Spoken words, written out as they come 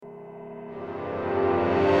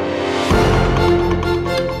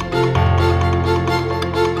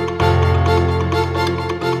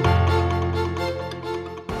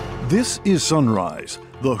This is Sunrise,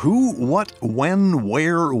 the who, what, when,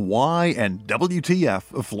 where, why, and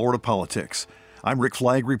WTF of Florida politics. I'm Rick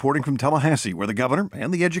Flagg reporting from Tallahassee, where the governor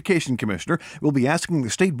and the education commissioner will be asking the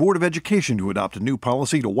State Board of Education to adopt a new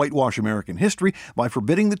policy to whitewash American history by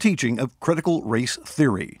forbidding the teaching of critical race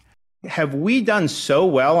theory. Have we done so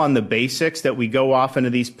well on the basics that we go off into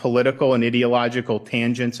these political and ideological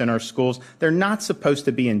tangents in our schools? They're not supposed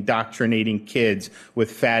to be indoctrinating kids with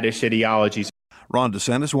faddish ideologies. Ron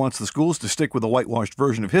DeSantis wants the schools to stick with a whitewashed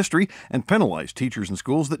version of history and penalize teachers in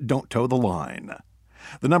schools that don't toe the line.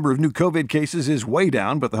 The number of new COVID cases is way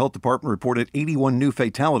down, but the health department reported 81 new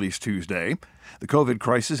fatalities Tuesday. The COVID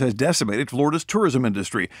crisis has decimated Florida's tourism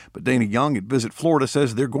industry, but Dana Young at Visit Florida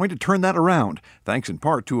says they're going to turn that around, thanks in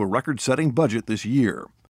part to a record-setting budget this year.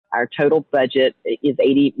 Our total budget is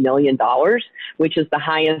 $80 million, which is the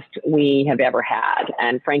highest we have ever had.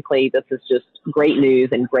 And frankly, this is just great news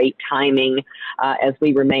and great timing as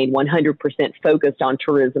we remain 100% focused on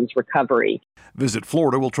tourism's recovery. Visit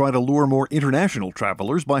Florida will try to lure more international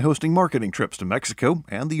travelers by hosting marketing trips to Mexico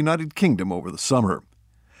and the United Kingdom over the summer.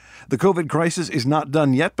 The COVID crisis is not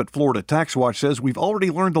done yet, but Florida Tax Watch says we've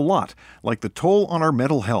already learned a lot, like the toll on our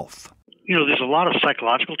mental health. You know, there's a lot of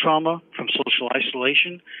psychological trauma from social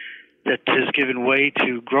isolation that has given way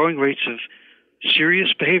to growing rates of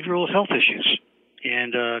serious behavioral health issues.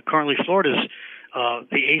 And currently, Florida's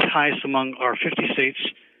the eighth highest among our 50 states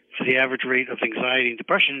for the average rate of anxiety and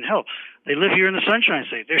depression. And hell, they live here in the Sunshine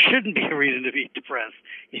State. There shouldn't be a reason to be depressed,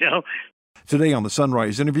 you know? Today on the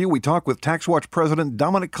Sunrise interview, we talk with Tax Watch President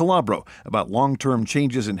Dominic Calabro about long-term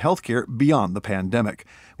changes in healthcare beyond the pandemic.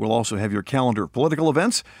 We'll also have your calendar of political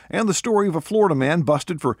events and the story of a Florida man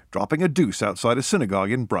busted for dropping a deuce outside a synagogue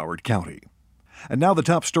in Broward County. And now the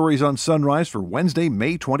top stories on Sunrise for Wednesday,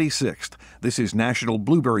 May 26th. This is National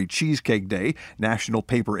Blueberry Cheesecake Day, National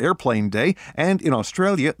Paper Airplane Day, and in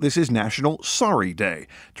Australia, this is National Sorry Day,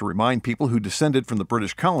 to remind people who descended from the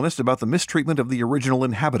British colonists about the mistreatment of the original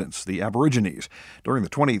inhabitants, the Aborigines. During the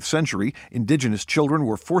 20th century, Indigenous children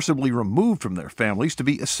were forcibly removed from their families to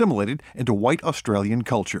be assimilated into white Australian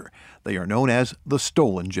culture. They are known as the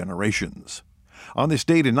Stolen Generations. On this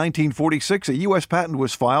date in 1946, a U.S. patent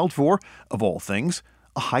was filed for, of all things,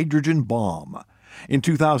 a hydrogen bomb. In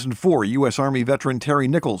 2004, U.S. Army veteran Terry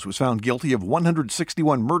Nichols was found guilty of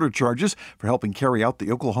 161 murder charges for helping carry out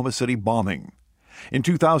the Oklahoma City bombing. In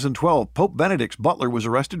 2012, Pope Benedict's butler was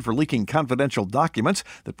arrested for leaking confidential documents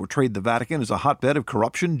that portrayed the Vatican as a hotbed of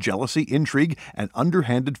corruption, jealousy, intrigue, and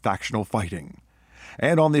underhanded factional fighting.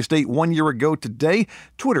 And on this date 1 year ago today,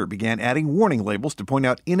 Twitter began adding warning labels to point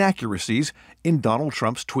out inaccuracies in Donald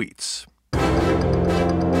Trump's tweets.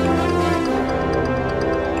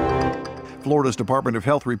 Florida's Department of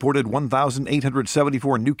Health reported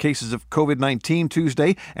 1,874 new cases of COVID-19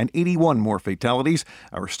 Tuesday and 81 more fatalities.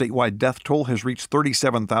 Our statewide death toll has reached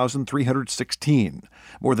 37,316.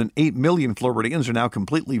 More than 8 million Floridians are now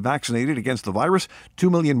completely vaccinated against the virus. 2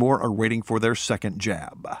 million more are waiting for their second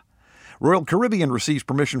jab. Royal Caribbean receives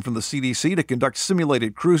permission from the CDC to conduct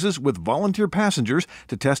simulated cruises with volunteer passengers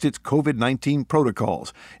to test its COVID-19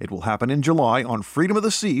 protocols. It will happen in July on Freedom of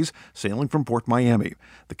the Seas, sailing from Port Miami.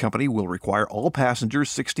 The company will require all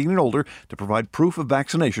passengers 16 and older to provide proof of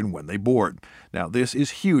vaccination when they board. Now, this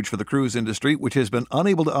is huge for the cruise industry, which has been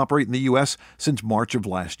unable to operate in the U.S. since March of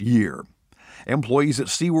last year. Employees at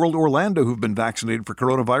SeaWorld Orlando who've been vaccinated for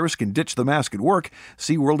coronavirus can ditch the mask at work.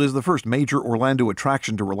 SeaWorld is the first major Orlando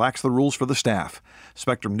attraction to relax the rules for the staff.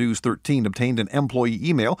 Spectrum News 13 obtained an employee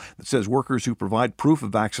email that says workers who provide proof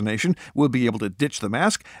of vaccination will be able to ditch the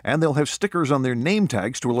mask, and they'll have stickers on their name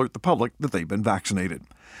tags to alert the public that they've been vaccinated.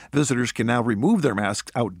 Visitors can now remove their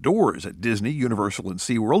masks outdoors at Disney, Universal, and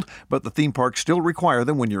SeaWorld, but the theme parks still require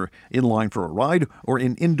them when you're in line for a ride or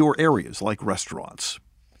in indoor areas like restaurants.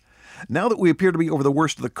 Now that we appear to be over the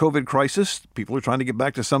worst of the COVID crisis, people are trying to get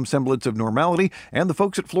back to some semblance of normality, and the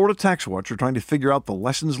folks at Florida Tax Watch are trying to figure out the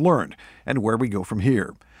lessons learned and where we go from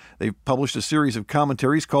here. They've published a series of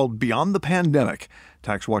commentaries called Beyond the Pandemic.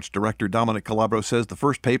 Tax Watch Director Dominic Calabro says the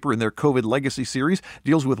first paper in their COVID Legacy series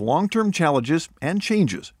deals with long-term challenges and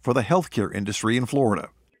changes for the healthcare industry in Florida.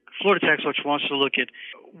 Florida Tax Watch wants to look at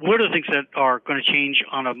what are the things that are going to change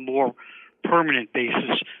on a more permanent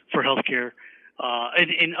basis for healthcare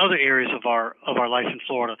in other areas of our life in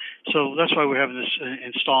Florida. So that's why we're having this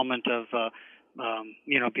installment of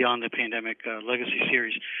Beyond the Pandemic Legacy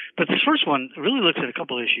series. But this first one really looks at a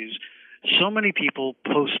couple issues. So many people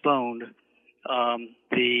postponed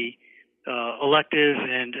the elective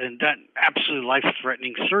and that absolutely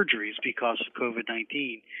life-threatening surgeries because of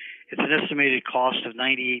COVID-19. It's an estimated cost of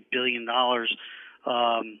 $98 billion,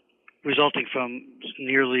 resulting from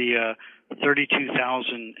nearly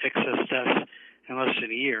 32,000 excess deaths in less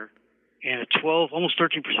than a year, and almost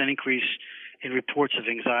 13% increase in reports of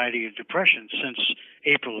anxiety and depression since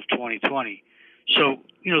April of 2020. So,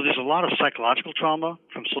 there's a lot of psychological trauma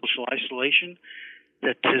from social isolation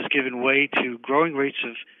that has given way to growing rates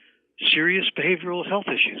of serious behavioral health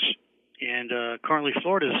issues. And currently,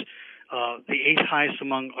 Florida's the 8th highest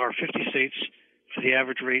among our 50 states for the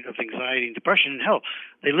average rate of anxiety and depression. And hell,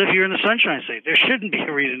 they live here in the Sunshine State. There shouldn't be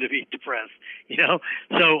a reason to be depressed,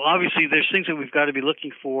 So obviously, there's things that we've got to be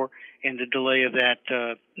looking for in the delay of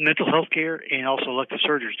that mental health care and also elective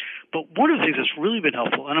surgeries. But one of the things that's really been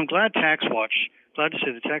helpful, and I'm glad to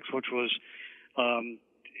say the TaxWatch was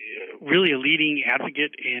really a leading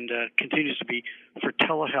advocate and continues to be for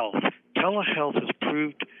telehealth. Telehealth has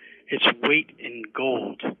proved its weight in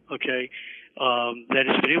gold, okay? That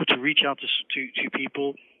has been able to reach out to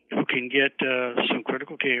people who can get some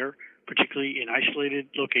critical care, particularly in isolated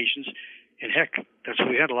locations. And heck, that's why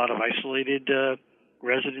we had a lot of isolated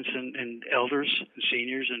residents and elders and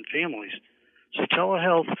seniors and families. So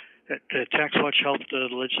telehealth, the TaxWatch helped the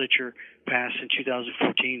legislature pass in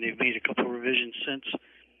 2014. They've made a couple of revisions since.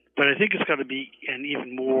 But I think it's got to be an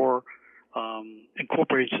even more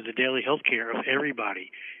incorporated into the daily health care of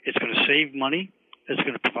everybody. It's going to save money. It's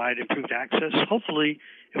going to provide improved access. Hopefully,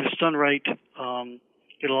 if it's done right,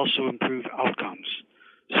 it'll also improve outcomes.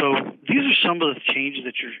 So these are some of the changes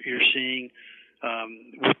that you're seeing.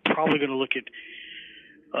 We're probably going to look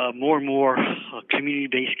at more and more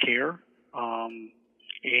community-based care.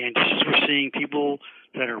 And just as we're seeing people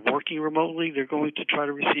that are working remotely, they're going to try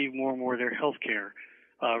to receive more and more of their health care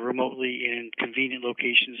remotely in convenient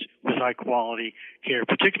locations with high-quality care.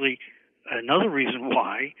 Particularly, another reason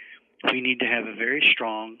why we need to have a very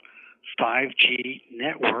strong 5G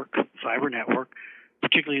network, fiber network,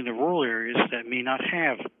 particularly in the rural areas that may not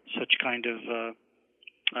have such kind of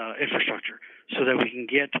infrastructure, so that we can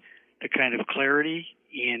get the kind of clarity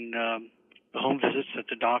in the home visits that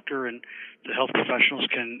the doctor and the health professionals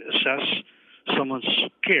can assess someone's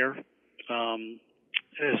care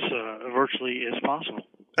as virtually as possible.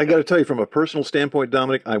 I got to tell you, from a personal standpoint,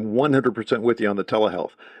 Dominic, I'm 100% with you on the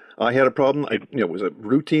telehealth. I had a problem. It was a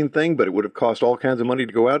routine thing, but it would have cost all kinds of money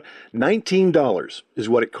to go out. $19 is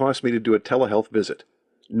what it cost me to do a telehealth visit.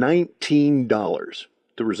 $19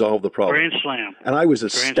 to resolve the problem. Grand slam. And I was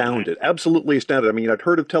astounded, absolutely astounded. I mean, I'd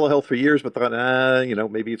heard of telehealth for years, but thought,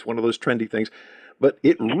 maybe it's one of those trendy things. But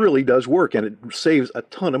it really does work, and it saves a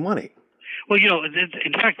ton of money. Well,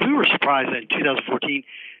 in fact, we were surprised that in 2014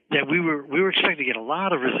 that we were expecting to get a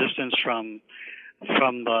lot of resistance from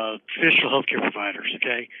traditional healthcare providers,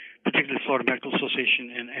 okay, particularly Florida Medical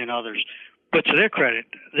Association and others. But to their credit,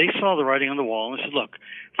 they saw the writing on the wall and said, look,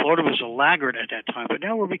 Florida was a laggard at that time, but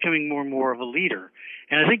now we're becoming more and more of a leader.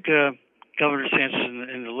 And I think Governor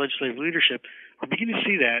DeSantis and the legislative leadership are beginning to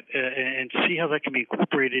see that and see how that can be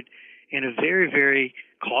incorporated in a very, very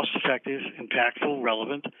cost-effective, impactful,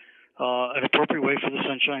 relevant, an appropriate way for the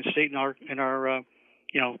Sunshine State and our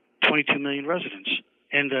 22 million residents.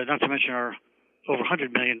 And not to mention our over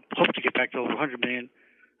 100 million, hope to get back to over 100 million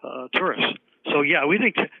tourists. So, yeah, we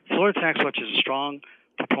think Florida TaxWatch is a strong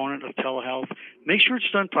proponent of telehealth. Make sure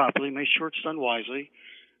it's done properly. Make sure it's done wisely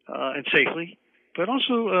and safely. But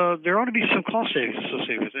also, there ought to be some cost savings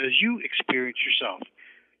associated with it, as you experience yourself.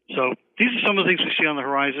 So these are some of the things we see on the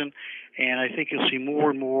horizon, and I think you'll see more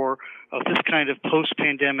and more of this kind of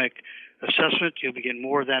post-pandemic assessment. You'll be getting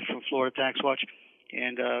more of that from Florida TaxWatch,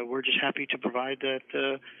 and we're just happy to provide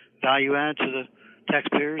that value add to the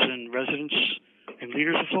taxpayers and residents and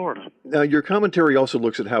leaders of Florida. Now, your commentary also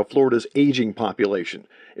looks at how Florida's aging population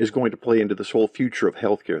is going to play into this whole future of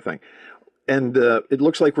healthcare thing. And it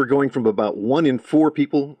looks like we're going from about 1 in 4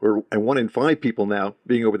 people and 1 in 5 people now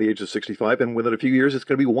being over the age of 65. And within a few years, it's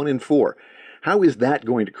going to be 1 in 4. How is that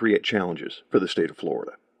going to create challenges for the state of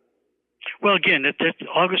Florida? Well, again, that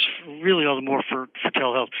augurs really all the more for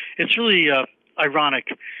telehealth. It's really ironic.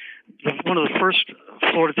 One of the first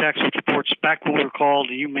Florida TaxWatch reports, back when we were called,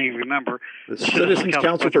 you may remember, the Citizens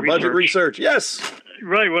Council for Budget Research. Yes.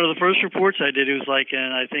 Right. One of the first reports I did, it was like in,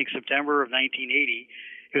 I think, September of 1980.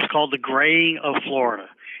 It was called The Graying of Florida.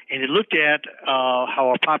 And it looked at how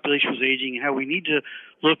our population was aging and how we need to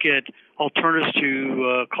look at alternatives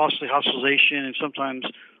to costly hospitalization and sometimes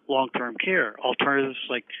long-term care. Alternatives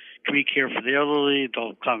like community care for the elderly,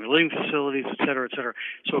 adult congregate living facilities, et cetera, et cetera.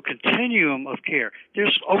 So a continuum of care.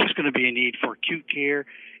 There's always going to be a need for acute care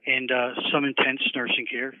and some intense nursing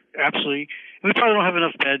care. Absolutely. And we probably don't have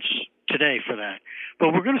enough beds today for that.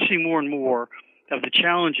 But we're going to see more and more of the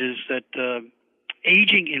challenges that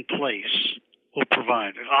aging in place will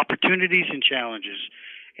provide, opportunities and challenges.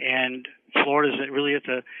 And Florida is really at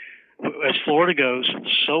the as Florida goes,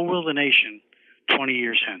 so will the nation 20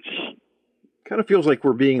 years hence. Kind of feels like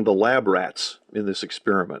we're being the lab rats in this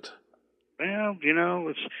experiment. Well,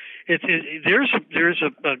 there's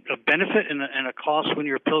a benefit and a cost when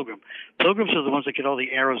you're a pilgrim. Pilgrims are the ones that get all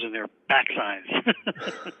the arrows in their backsides.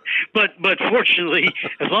 but fortunately,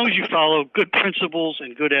 as long as you follow good principles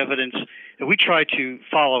and good evidence, and we try to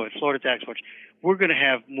follow at Florida Tax Watch, we're going to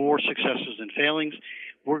have more successes than failings.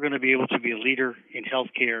 We're going to be able to be a leader in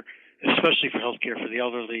healthcare, especially for healthcare for the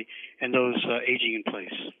elderly and those aging in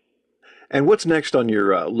place. And what's next on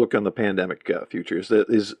your look on the pandemic future?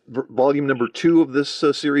 Is volume number 2 of this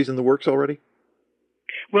series in the works already?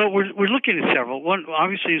 Well, we're looking at several. One,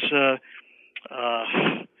 obviously, is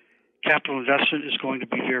capital investment is going to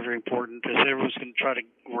be very, very important, as everyone's going to try to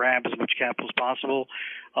grab as much capital as possible.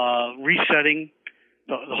 Resetting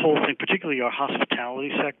the whole thing, particularly our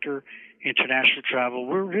hospitality sector, international travel.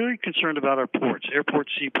 We're really concerned about our ports,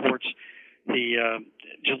 airports, seaports, the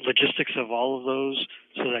logistics of all of those,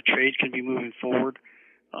 so that trade can be moving forward.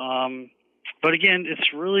 But again,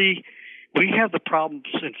 it's really, we have the problems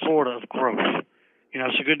in Florida of growth.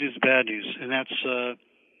 It's the good news, bad news, and that's the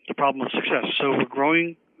problem of success. So we're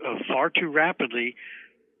growing far too rapidly,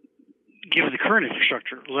 given the current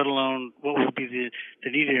infrastructure, let alone what will be the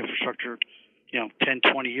needed infrastructure, 10,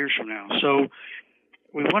 20 years from now. So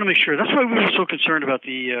we want to make sure. That's why we were so concerned about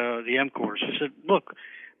the MCORs. We said, look,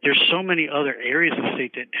 there's so many other areas of the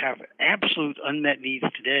state that have absolute unmet needs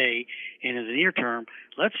today and in the near term.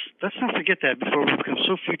 Let's not forget that before we become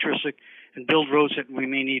so futuristic and build roads that we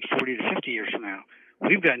may need 40 to 50 years from now.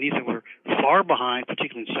 We've got needs that we're far behind,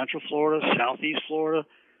 particularly in Central Florida, Southeast Florida,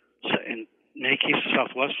 in many cases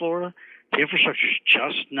Southwest Florida. The infrastructure is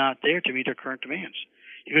just not there to meet our current demands.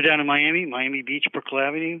 You go down to Miami Beach, Brickell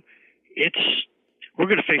Avenue, we're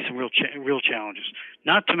going to face some real challenges.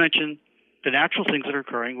 Not to mention the natural things that are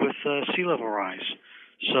occurring with sea level rise.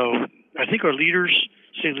 So I think our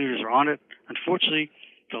state leaders are on it. Unfortunately,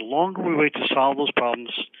 the longer we wait to solve those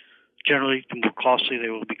problems, generally, the more costly they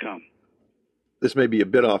will become. This may be a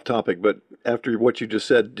bit off topic, but after what you just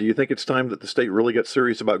said, do you think it's time that the state really gets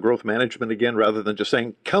serious about growth management again, rather than just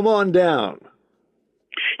saying, come on down?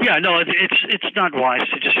 Yeah, no, it's not wise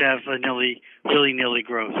to just have a willy-nilly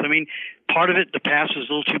growth. I mean, part of it, the past is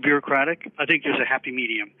a little too bureaucratic. I think there's a happy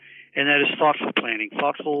medium, and that is thoughtful planning,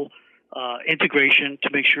 thoughtful integration to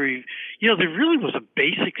make sure there really was a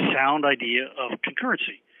basic sound idea of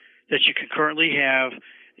concurrency, that you concurrently have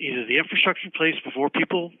either the infrastructure in place before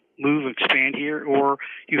people move and expand here, or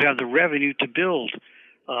you have the revenue to build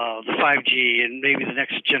the 5G and maybe the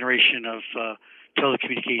next generation of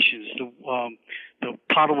telecommunications, the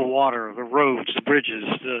potable water, the roads, the bridges,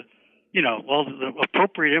 all the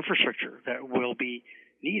appropriate infrastructure that will be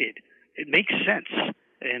needed. It makes sense,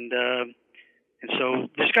 and so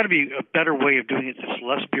there's got to be a better way of doing it that's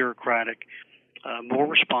less bureaucratic, more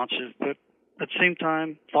responsive, but at the same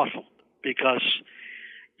time thoughtful, because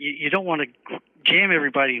you don't want to jam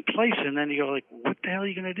everybody in place and then you go like, what the hell are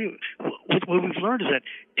you going to do? What we've learned is that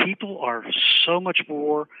people are so much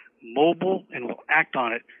more mobile and will act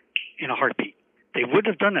on it in a heartbeat. They wouldn't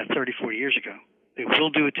have done that 30, 40 years ago. They will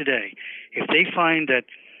do it today. If they find that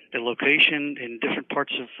the location in different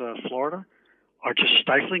parts of Florida are just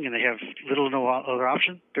stifling and they have little or no other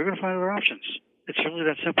option, they're going to find other options. It's really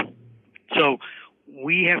that simple. So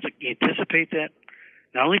we have to anticipate that,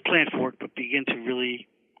 not only plan for it, but begin to really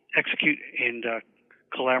execute and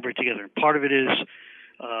collaborate together. Part of it is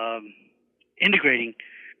integrating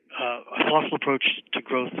a thoughtful approach to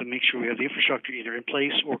growth to make sure we have the infrastructure either in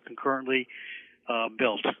place or concurrently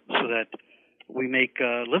built, so that we make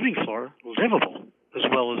living Florida livable as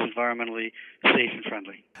well as environmentally safe and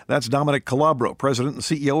friendly. That's Dominic Calabro, President and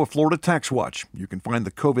CEO of Florida Tax Watch. You can find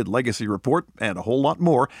the COVID Legacy Report and a whole lot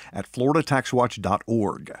more at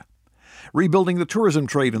floridataxwatch.org. Rebuilding the tourism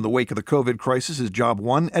trade in the wake of the COVID crisis is job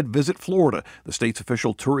one at Visit Florida, the state's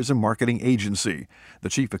official tourism marketing agency. The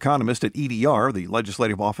chief economist at EDR, the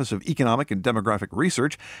Legislative Office of Economic and Demographic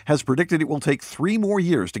Research, has predicted it will take 3 more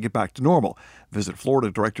years to get back to normal. Visit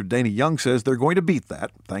Florida Director Dana Young says they're going to beat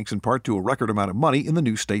that, thanks in part to a record amount of money in the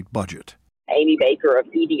new state budget. Amy Baker of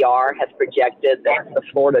EDR has projected that the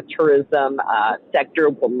Florida tourism sector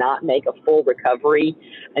will not make a full recovery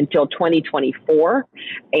until 2024.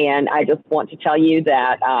 And I just want to tell you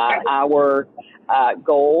that our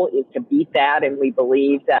goal is to beat that. And we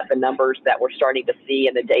believe that the numbers that we're starting to see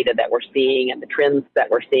and the data that we're seeing and the trends that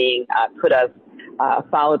we're seeing put us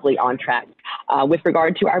solidly on track. With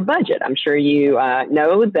regard to our budget, I'm sure you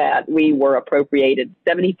know that we were appropriated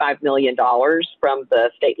 $75 million from the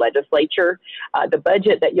state legislature. The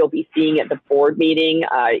budget that you'll be seeing at the board meeting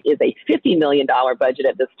is a $50 million budget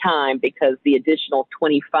at this time because the additional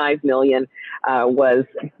 $25 million was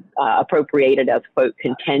appropriated as, quote,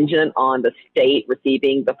 contingent on the state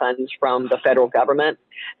receiving the funds from the federal government.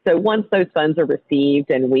 So once those funds are received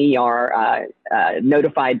and we are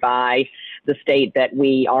notified by the state that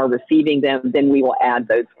we are receiving them, then we will add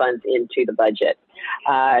those funds into the budget.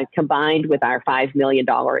 Combined with our $5 million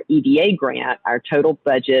EDA grant, our total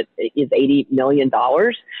budget is $80 million,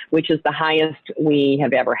 which is the highest we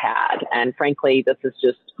have ever had. And frankly, this is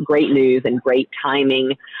just great news and great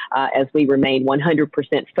timing as we remain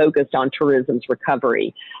 100% focused on tourism's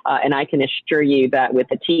recovery. And I can assure you that with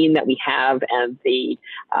the team that we have and the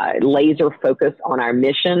laser focus on our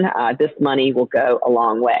mission, this money will go a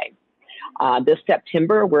long way. This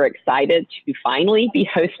September, we're excited to finally be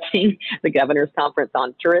hosting the Governor's Conference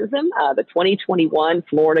on Tourism. The 2021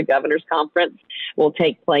 Florida Governor's Conference will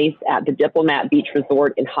take place at the Diplomat Beach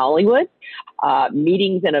Resort in Hollywood.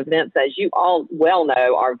 Meetings and events, as you all well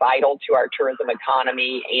know, are vital to our tourism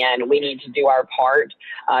economy, and we need to do our part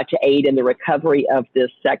to aid in the recovery of this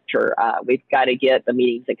sector. We've got to get the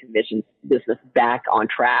meetings and conventions business back on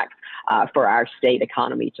track for our state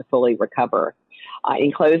economy to fully recover.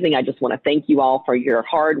 In closing, I just want to thank you all for your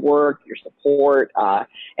hard work, your support,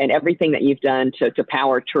 and everything that you've done to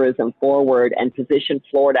power tourism forward and position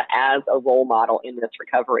Florida as a role model in this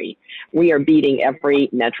recovery. We are beating every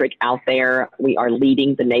metric out there. We are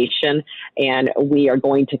leading the nation, and we are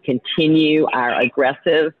going to continue our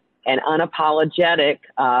aggressive and unapologetic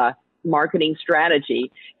marketing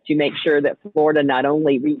strategy to make sure that Florida not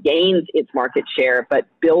only regains its market share, but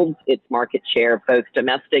builds its market share, both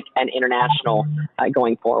domestic and international,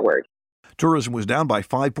 going forward. Tourism was down by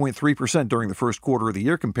 5.3% during the first quarter of the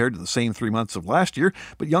year compared to the same 3 months of last year,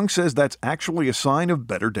 but Young says that's actually a sign of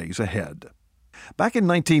better days ahead. Back in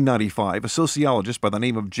 1995, a sociologist by the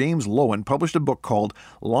name of James Loewen published a book called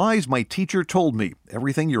Lies My Teacher Told Me: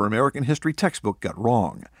 Everything Your American History Textbook Got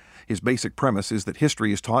Wrong. His basic premise is that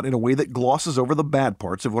history is taught in a way that glosses over the bad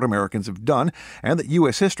parts of what Americans have done, and that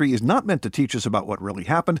U.S. history is not meant to teach us about what really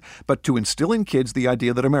happened, but to instill in kids the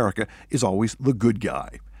idea that America is always the good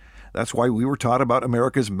guy. That's why we were taught about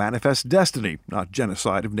America's manifest destiny, not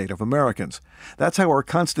genocide of Native Americans. That's how our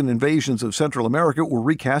constant invasions of Central America were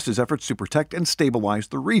recast as efforts to protect and stabilize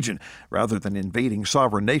the region, rather than invading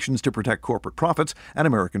sovereign nations to protect corporate profits and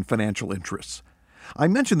American financial interests. I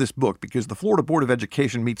mention this book because the Florida Board of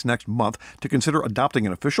Education meets next month to consider adopting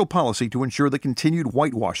an official policy to ensure the continued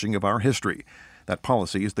whitewashing of our history. That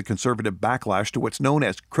policy is the conservative backlash to what's known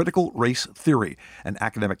as critical race theory, an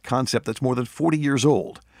academic concept that's more than 40 years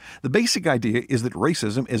old. The basic idea is that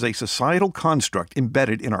racism is a societal construct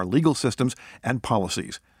embedded in our legal systems and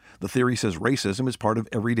policies. The theory says racism is part of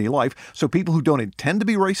everyday life, so people who don't intend to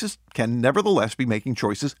be racist can nevertheless be making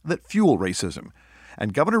choices that fuel racism.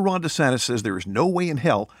 And Governor Ron DeSantis says there is no way in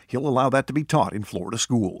hell he'll allow that to be taught in Florida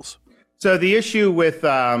schools. So the issue with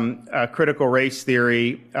critical race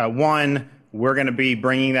theory, one, we're going to be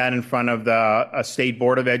bringing that in front of the State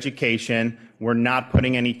Board of Education. We're not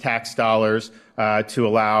putting any tax dollars to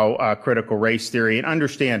allow critical race theory. And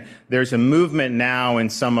understand, there's a movement now in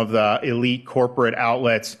some of the elite corporate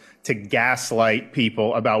outlets to gaslight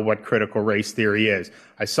people about what critical race theory is.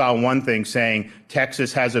 I saw one thing saying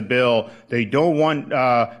Texas has a bill. They don't want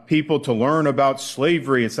people to learn about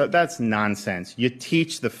slavery. And so that's nonsense. You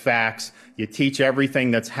teach the facts. You teach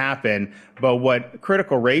everything that's happened. But what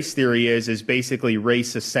critical race theory is basically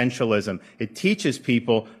race essentialism. It teaches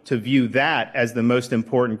people to view that as the most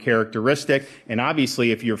important characteristic. And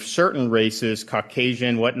obviously, if you're certain races,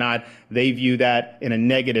 Caucasian, whatnot, they view that in a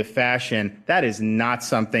negative fashion. That is not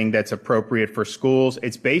something that's appropriate for schools.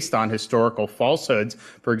 It's based on historical falsehoods.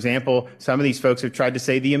 For example, some of these folks have tried to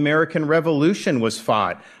say the American Revolution was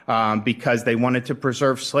fought because they wanted to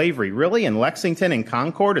preserve slavery. Really? In Lexington and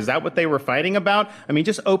Concord? Is that what they were fighting about? I mean,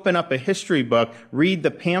 just open up a history book, read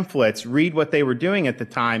the pamphlets, read what they were doing at the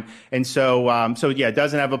time. And so yeah, it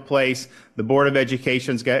doesn't have a place. The Board of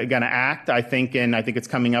Education is going to act, I think it's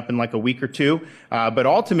coming up in like a week or two. But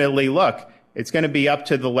ultimately, look, it's going to be up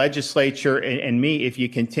to the legislature and me if you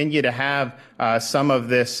continue to have some of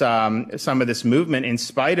this movement in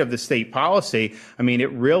spite of the state policy. I mean,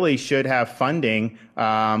 it really should have funding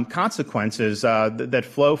consequences that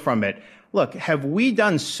flow from it. Look, have we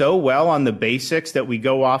done so well on the basics that we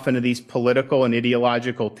go off into these political and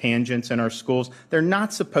ideological tangents in our schools? They're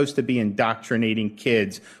not supposed to be indoctrinating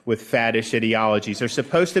kids with faddish ideologies. They're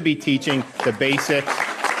supposed to be teaching the basics.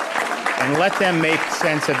 and let them make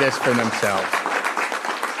sense of this for themselves.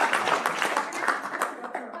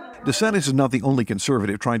 DeSantis is not the only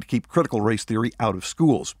conservative trying to keep critical race theory out of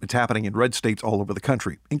schools. It's happening in red states all over the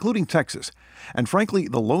country, including Texas. And frankly,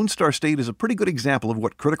 the Lone Star State is a pretty good example of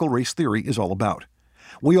what critical race theory is all about.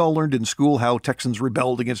 We all learned in school how Texans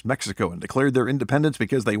rebelled against Mexico and declared their independence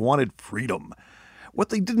because they wanted freedom. What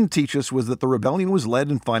they didn't teach us was that the rebellion was led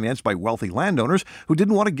and financed by wealthy landowners who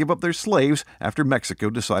didn't want to give up their slaves after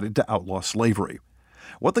Mexico decided to outlaw slavery.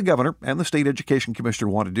 What the governor and the state education commissioner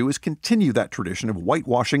want to do is continue that tradition of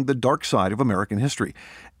whitewashing the dark side of American history.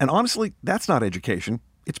 And honestly, that's not education,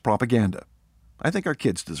 it's propaganda. I think our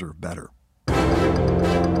kids deserve better.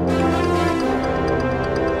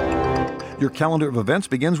 Your calendar of events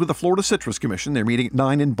begins with the Florida Citrus Commission. They're meeting at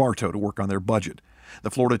 9 in Bartow to work on their budget. The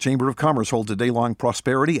Florida Chamber of Commerce holds a day-long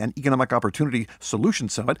Prosperity and Economic Opportunity Solution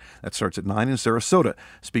Summit that starts at 9 in Sarasota.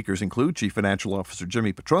 Speakers include Chief Financial Officer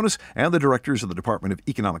Jimmy Petronas and the directors of the Department of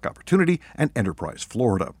Economic Opportunity and Enterprise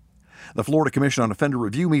Florida. The Florida Commission on Offender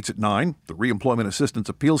Review meets at 9. The Reemployment Assistance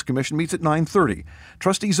Appeals Commission meets at 9:30.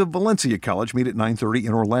 Trustees of Valencia College meet at 9:30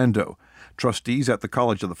 in Orlando. Trustees at the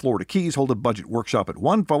College of the Florida Keys hold a budget workshop at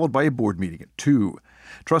 1, followed by a board meeting at 2.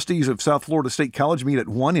 Trustees of South Florida State College meet at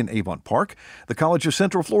 1 in Avon Park. The College of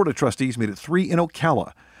Central Florida Trustees meet at 3 in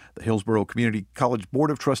Ocala. The Hillsborough Community College Board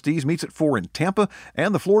of Trustees meets at 4 in Tampa,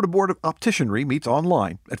 and the Florida Board of Opticianry meets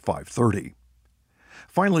online at 5:30.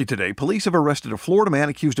 Finally today, police have arrested a Florida man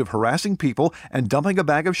accused of harassing people and dumping a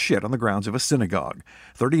bag of shit on the grounds of a synagogue.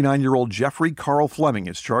 39-year-old Jeffrey Carl Fleming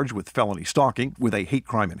is charged with felony stalking with a hate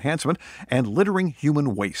crime enhancement and littering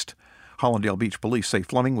human waste. Hollandale Beach police say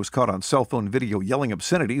Fleming was caught on cell phone video yelling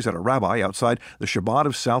obscenities at a rabbi outside the Shabbat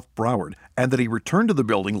of South Broward, and that he returned to the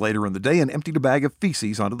building later in the day and emptied a bag of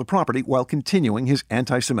feces onto the property while continuing his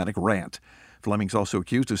anti-Semitic rant. Fleming's also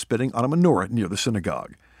accused of spitting on a menorah near the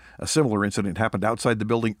synagogue. A similar incident happened outside the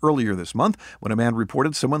building earlier this month when a man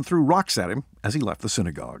reported someone threw rocks at him as he left the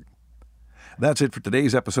synagogue. That's it for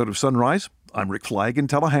today's episode of Sunrise. I'm Rick Flagg in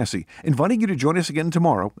Tallahassee, inviting you to join us again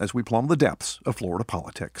tomorrow as we plumb the depths of Florida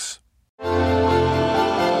politics.